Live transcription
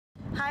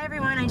Hi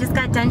everyone, I just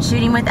got done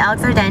shooting with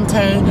Alex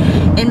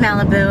Ardente in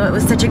Malibu. It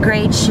was such a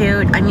great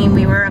shoot. I mean,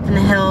 we were up in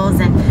the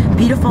hills and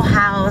beautiful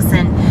house,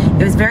 and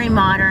it was very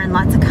modern,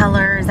 lots of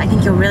colors. I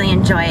think you'll really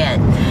enjoy it.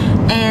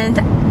 And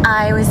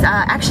I was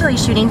actually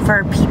shooting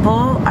for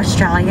People,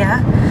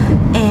 Australia,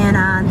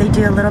 and they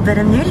do a little bit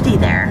of nudity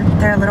there.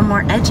 They're a little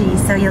more edgy,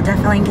 so you'll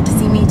definitely get to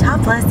see me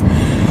topless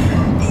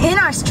in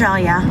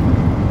Australia.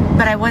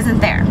 But I wasn't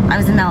there. I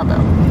was in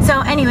Malibu. So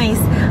anyways,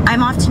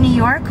 I'm off to New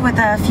York with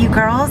a few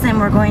girls, and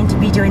we're going to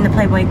be doing the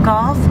Playboy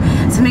Golf.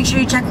 So make sure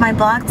you check my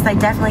blog, because I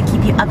definitely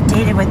keep you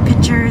updated with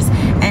pictures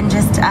and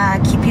just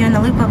keep you in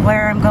the loop of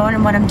where I'm going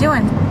and what I'm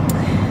doing.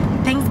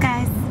 Thanks, guys.